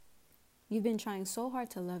You've been trying so hard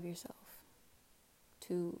to love yourself,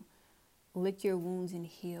 to lick your wounds and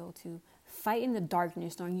heal, to fight in the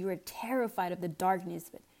darkness, knowing you are terrified of the darkness.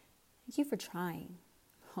 But thank you for trying.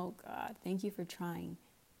 Oh God, thank you for trying.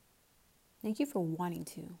 Thank you for wanting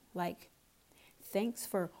to. Thanks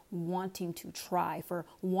for wanting to try, for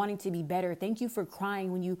wanting to be better. Thank you for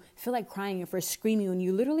crying when you feel like crying, and for screaming when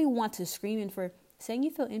you literally want to scream, and for saying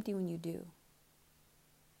you feel empty when you do.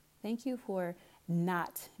 Thank you for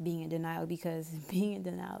not being in denial, because being in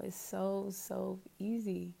denial is so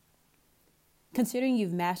easy. Considering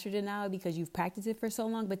you've mastered denial because you've practiced it for so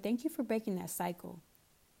long, but thank you for breaking that cycle.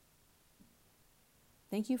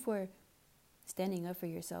 Thank you for standing up for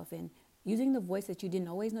yourself and using the voice that you didn't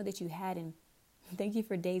always know that you had. And thank you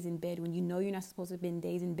for days in bed when you know you're not supposed to have been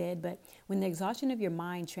days in bed, but when the exhaustion of your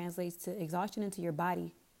mind translates to exhaustion into your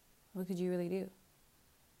body, what could you really do?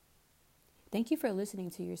 Thank you for listening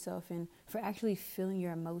to yourself and for actually feeling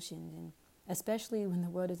your emotions, and especially when the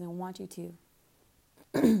world doesn't want you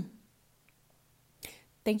to.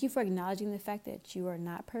 Thank you for acknowledging the fact that you are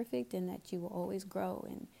not perfect and that you will always grow.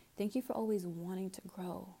 And thank you for always wanting to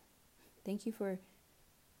grow. Thank you for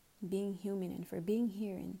being human and for being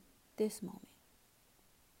here in this moment.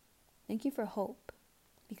 Thank you for hope,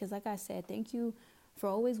 because like I said, thank you for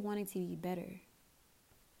always wanting to be better.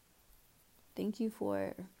 Thank you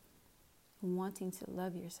for wanting to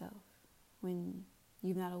love yourself when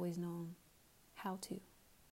you've not always known how to.